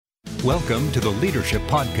Welcome to the Leadership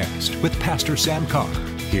Podcast with Pastor Sam Carr.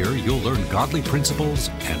 Here you'll learn godly principles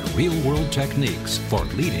and real-world techniques for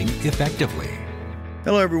leading effectively.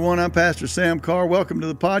 Hello, everyone. I'm Pastor Sam Carr. Welcome to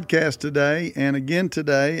the podcast today. And again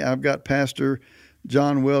today, I've got Pastor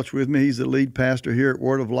John Welch with me. He's the lead pastor here at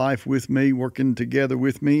Word of Life with me, working together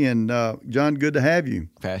with me. And John, good to have you.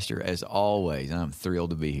 Pastor, as always, I'm thrilled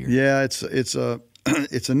to be here. Yeah, it's a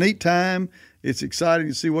neat time. It's exciting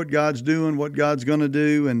to see what God's doing, what God's going to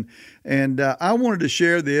do, and I wanted to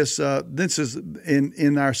share this. This is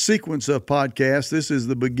in our sequence of podcasts. This is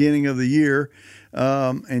the beginning of the year,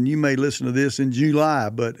 and you may listen to this in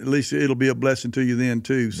July, but at least it'll be a blessing to you then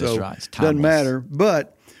too. So that's right. It's doesn't timeless. matter.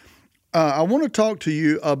 But I want to talk to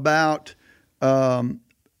you about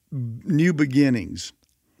new beginnings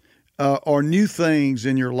or new things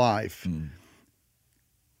in your life.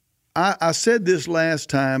 I said this last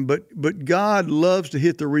time, but God loves to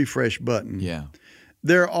hit the refresh button. Yeah.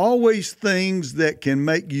 There are always things that can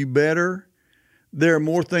make you better. There are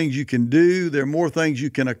more things you can do. There are more things you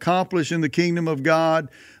can accomplish in the kingdom of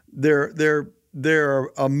God. There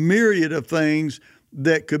are a myriad of things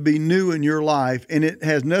that could be new in your life, and it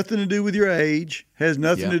has nothing to do with your age, has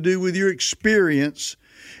nothing to do with your experience.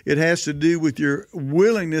 It has to do with your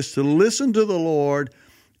willingness to listen to the Lord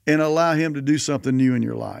and allow Him to do something new in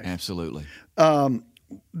your life. Absolutely.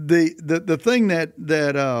 The thing that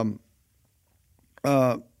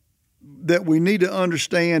we need to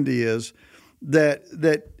understand is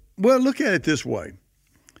that well, look at it this way.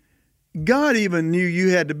 God even knew you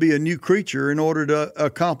had to be a new creature in order to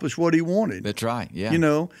accomplish what He wanted. That's right. Yeah. You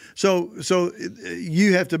know, so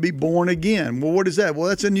you have to be born again. Well, what is that? Well,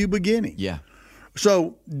 that's a new beginning. Yeah.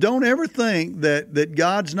 So don't ever think that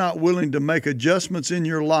God's not willing to make adjustments in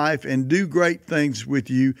your life and do great things with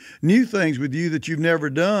you, new things with you that you've never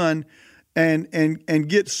done, and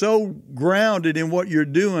get so grounded in what you're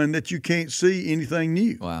doing that you can't see anything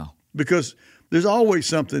new. Wow. Because there's always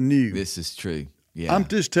something new. This is true. Yeah. I'm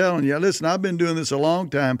just telling you, listen, I've been doing this a long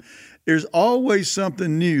time. There's always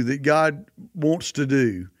something new that God wants to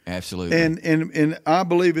do. Absolutely. And I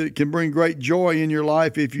believe it can bring great joy in your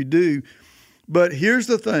life if you do. But here's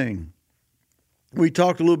the thing. We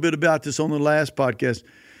talked a little bit about this on the last podcast.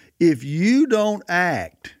 If you don't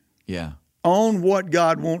act on what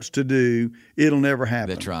God wants to do, it'll never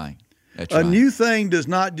happen. That's right. A new thing does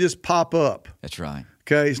not just pop up. That's right.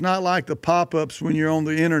 Okay, it's not like the pop-ups when you're on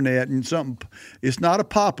the internet and something. It's not a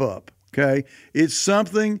pop-up. Okay, it's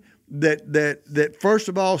something that first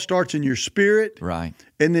of all starts in your spirit. Right.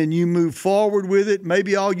 And then you move forward with it.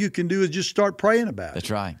 Maybe all you can do is just start praying about it.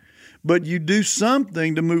 That's right. But you do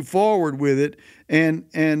something to move forward with it.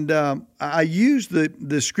 And I used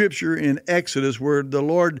the scripture in Exodus where the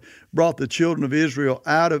Lord brought the children of Israel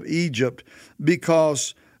out of Egypt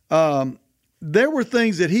because there were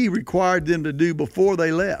things that He required them to do before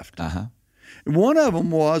they left. Uh-huh. One of them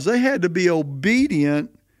was they had to be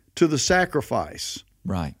obedient to the sacrifice.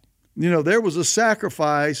 Right. You know, there was a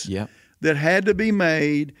sacrifice that had to be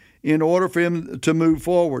made in order for him to move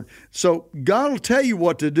forward. So God will tell you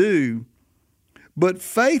what to do, but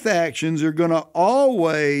faith actions are going to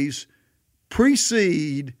always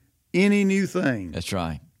precede any new thing. That's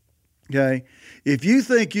right. Okay? If you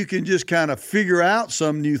think you can just kind of figure out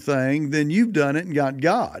some new thing, then you've done it and got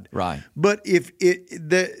God. Right. But if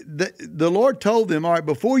the Lord told them, all right,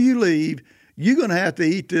 before you leave, you're going to have to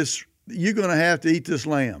eat this. You're going to have to eat this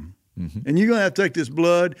lamb. Mm-hmm. And you're going to have to take this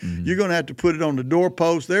blood. Mm-hmm. You're going to have to put it on the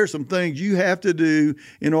doorpost. There's some things you have to do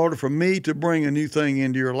in order for me to bring a new thing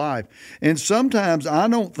into your life. And sometimes I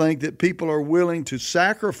don't think that people are willing to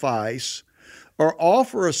sacrifice or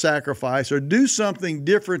offer a sacrifice or do something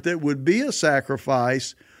different that would be a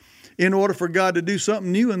sacrifice in order for God to do something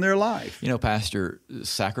new in their life. You know, Pastor,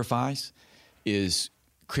 sacrifice is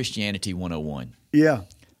Christianity 101. Yeah.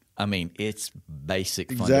 I mean, it's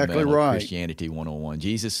basic Exactly fundamental right. Christianity 101.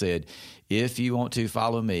 Jesus said, if you want to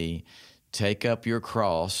follow me, take up your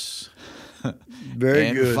cross Very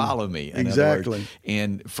and good. follow me. Exactly.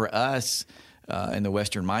 And for us in the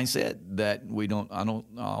Western mindset, that I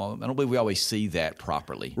don't believe we always see that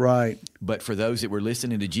properly. Right. But for those that were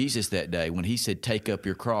listening to Jesus that day, when He said, take up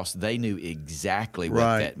your cross, they knew exactly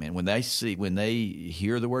what that meant. When they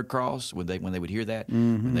hear the word cross, when they would hear that,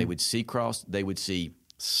 when they would see cross, they would see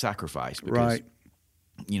sacrifice because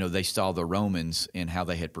you know they saw the Romans and how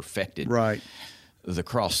they had perfected the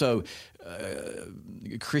cross. So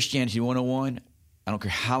Christianity 101, I don't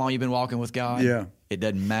care how long you've been walking with God. It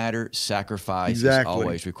doesn't matter. Sacrifice Exactly. is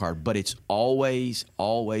always required, but it's always,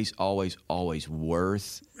 always, always, always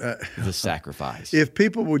worth the sacrifice. If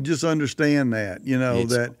people would just understand that,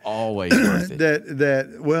 It's that always worth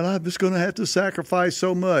it. well, I'm just going to have to sacrifice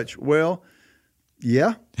so much. Well,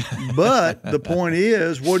 yeah, but the point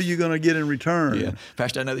is, what are you going to get in return? Yeah.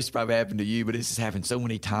 Pastor, I know this probably happened to you, but this has happened so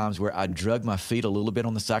many times where I drug my feet a little bit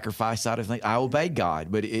on the sacrifice side of things. I obeyed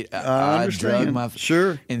God, but I understand. drug my feet.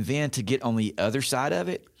 Sure. And then to get on the other side of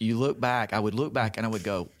it, I would look back and I would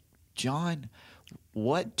go, John,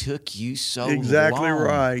 what took you so Exactly long?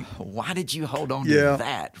 right. Why did you hold on Yeah. to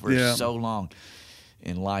that for so long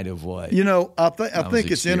in light of what? I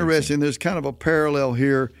think it's interesting. There's kind of a parallel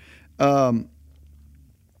here.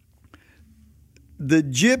 The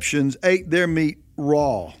Egyptians ate their meat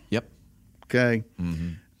raw. Yep. Okay. Mm-hmm.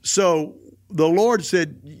 So the Lord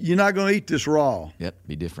said, you're not going to eat this raw. Yep.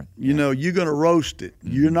 Be different. You're going to roast it.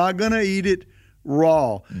 Mm-hmm. You're not going to eat it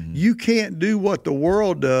raw. Mm-hmm. You can't do what the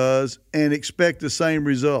world does and expect the same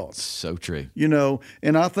results. So true.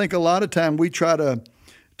 And I think a lot of time we try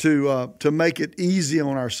to make it easy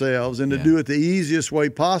on ourselves and to do it the easiest way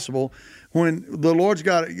possible, when the Lord's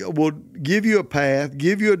will give you a path,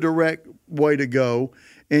 give you a direct way to go,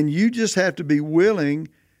 and you just have to be willing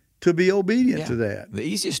to be obedient to that. The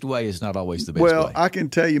easiest way is not always the best way. way. I can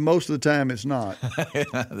tell you most of the time it's not.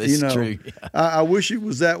 That's true. Yeah. I wish it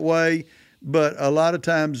was that way, but a lot of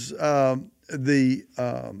times the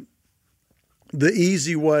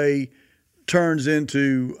easy way turns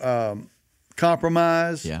into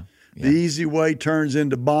compromise. Yeah. The easy way turns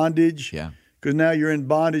into bondage. Yeah. Because now you're in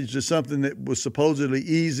bondage to something that was supposedly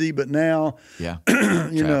easy, but now,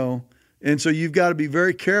 and so you've got to be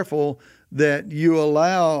very careful that you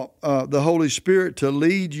allow the Holy Spirit to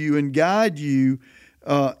lead you and guide you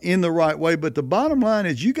in the right way. But the bottom line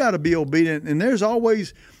is you got to be obedient. And there's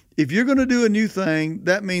always, if you're going to do a new thing,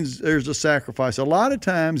 that means there's a sacrifice. A lot of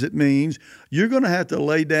times it means you're going to have to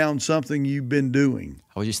lay down something you've been doing.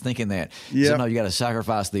 I was just thinking that. Yep. Sometimes you got to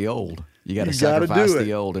sacrifice the old. You got to sacrifice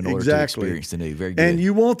the old in order to experience the new. Very good. And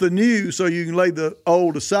you want the new so you can lay the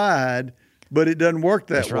old aside, but it doesn't work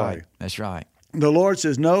that That's way. Right. That's right. The Lord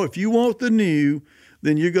says, no, if you want the new,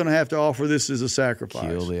 then you're going to have to offer this as a sacrifice.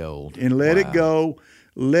 Kill the old. And let it go.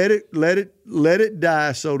 Let it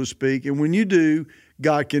die, so to speak. And when you do,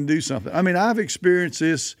 God can do something. I mean, I've experienced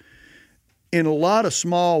this in a lot of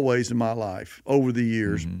small ways in my life over the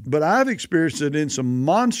years, but I've experienced it in some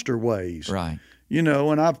monster ways. Right.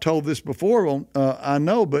 And I've told this before, I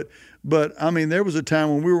know, but I mean, there was a time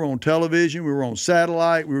when we were on television, we were on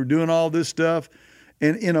satellite, we were doing all this stuff,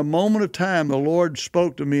 and in a moment of time, the Lord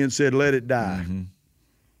spoke to me and said, let it die. Mm-hmm.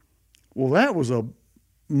 Well, that was a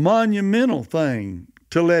monumental thing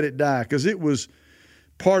to let it die, because it was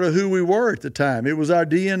part of who we were at the time. It was our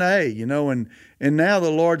DNA, and now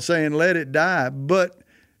the Lord's saying, let it die. But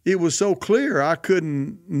it was so clear I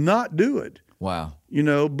couldn't not do it. Wow.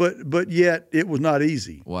 But yet it was not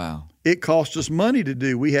easy. Wow. It cost us money to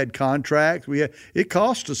do. We had contracts. It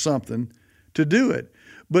cost us something to do it.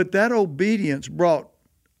 But that obedience brought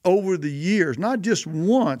over the years, not just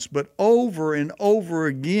once, but over and over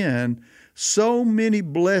again, so many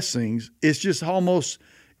blessings. It's just almost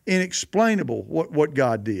inexplainable what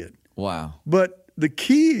God did. Wow. But the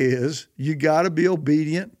key is you got to be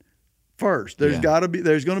obedient first. There's going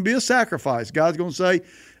to be a sacrifice. God's going to say,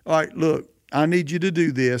 all right, look, I need you to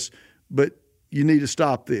do this, but you need to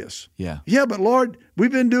stop this. Yeah. Yeah, but Lord,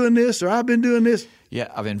 we've been doing this, or I've been doing this. Yeah,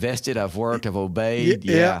 I've invested, I've worked, I've obeyed.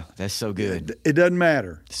 Yeah, that's so good. It doesn't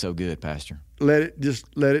matter. So good, Pastor. Let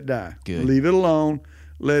it die. Good. Leave it alone.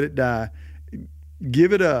 Let it die.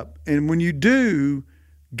 Give it up. And when you do,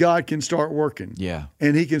 God can start working. Yeah.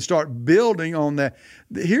 And He can start building on that.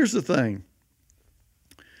 Here's the thing.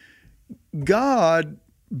 God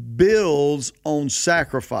builds on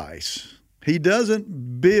sacrifice. He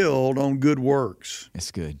doesn't build on good works. That's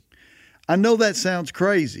good. I know that sounds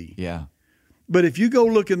crazy. Yeah. But if you go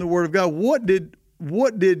look in the Word of God, what did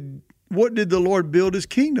the Lord build His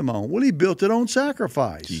kingdom on? Well, He built it on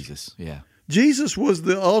sacrifice. Jesus. Yeah. Jesus was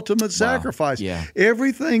the ultimate sacrifice. Yeah.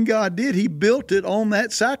 Everything God did, He built it on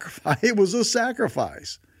that sacrifice. It was a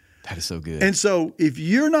sacrifice. That is so good. And so if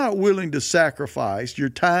you're not willing to sacrifice your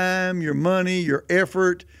time, your money, your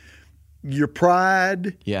effort, your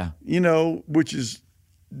pride,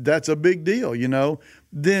 that's a big deal,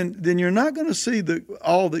 then you're not going to see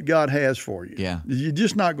all that God has for you. Yeah. You're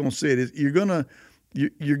just not going to see it. You're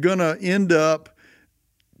going to end up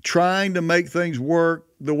trying to make things work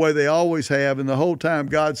the way they always have, and the whole time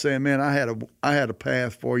God's saying, man, I had a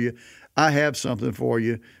path for you. I have something for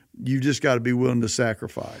you. you just got to be willing to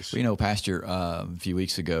sacrifice. Well, Pastor, a few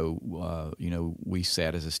weeks ago, we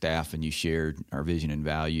sat as a staff and you shared our vision and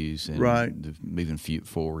values and moving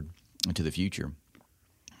forward into the future.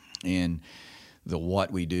 And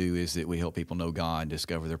what we do is that we help people know God,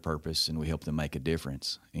 discover their purpose, and we help them make a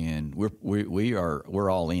difference. And we're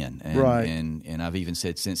all in. And, and I've even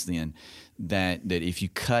said since then that if you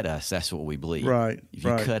cut us, that's what we bleed. Right. If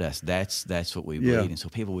you cut us, that's what we bleed. And so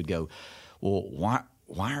people would go, well,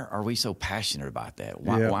 why are we so passionate about that?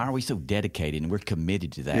 Why are we so dedicated? And we're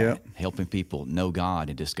committed to that, helping people know God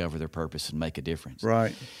and discover their purpose and make a difference.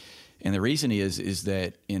 Right. And the reason is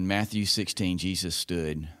that in Matthew 16, Jesus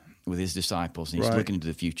stood with his disciples, and he's looking into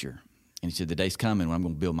the future. And he said, the day's coming when I'm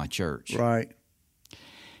going to build my church. Right.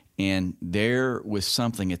 And there was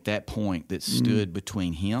something at that point that stood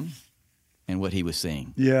between him and what he was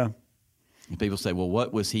seeing. Yeah. And people say, well,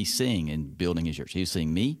 what was he seeing in building his church? He was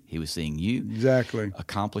seeing me. He was seeing you. Exactly.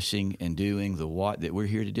 Accomplishing and doing the what that we're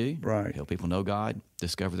here to do. Right. Help people know God,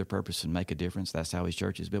 discover their purpose, and make a difference. That's how his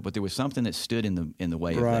church is built. But there was something that stood in the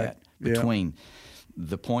way of that between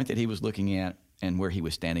the point that he was looking at and where he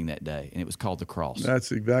was standing that day, and it was called the cross. That's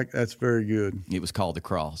very good. It was called the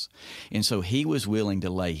cross. And so he was willing to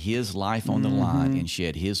lay his life on the line and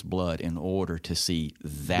shed his blood in order to see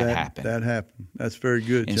that happen. That happened. That's very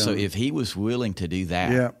good, And John. so if he was willing to do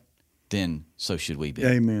that, then so should we be.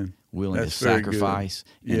 Amen. Willing to sacrifice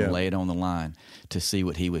and lay it on the line to see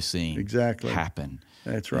what he was seeing happen.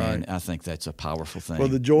 That's right. And I think that's a powerful thing. Well,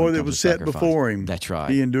 the joy that was set before him. That's right.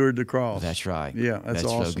 He endured the cross. That's right. Yeah, that's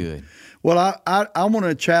awesome. So good. Well, I want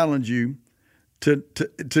to challenge you to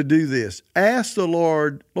do this. Ask the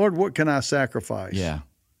Lord, what can I sacrifice? Yeah.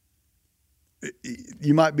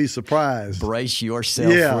 You might be surprised. Brace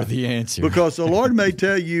yourself for the answer. Because the Lord may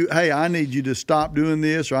tell you, hey, I need you to stop doing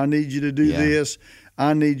this, or I need you to do this.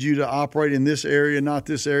 I need you to operate in this area, not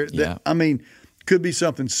this area. Yeah. Could be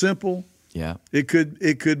something simple. Yeah. It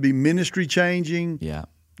could be ministry changing. Yeah.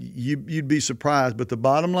 You'd be surprised. But the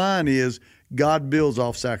bottom line is God builds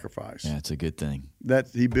off sacrifice. Yeah, it's a good thing.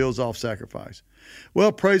 He builds off sacrifice.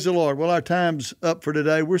 Well, praise the Lord. Well, our time's up for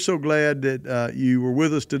today. We're so glad that you were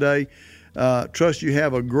with us today. Trust you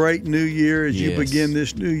have a great new year as you begin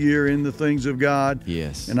this new year in the things of God.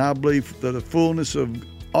 Yes. And I believe that the fullness of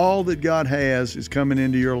all that God has is coming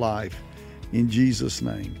into your life. In Jesus'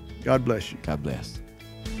 name. God bless you. God bless.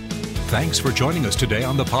 Thanks for joining us today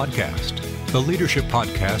on the podcast. The Leadership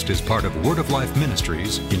Podcast is part of Word of Life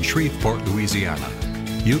Ministries in Shreveport, Louisiana.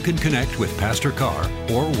 You can connect with Pastor Carr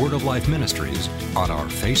or Word of Life Ministries on our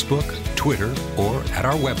Facebook, Twitter, or at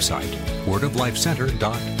our website,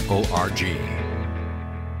 wordoflifecenter.org.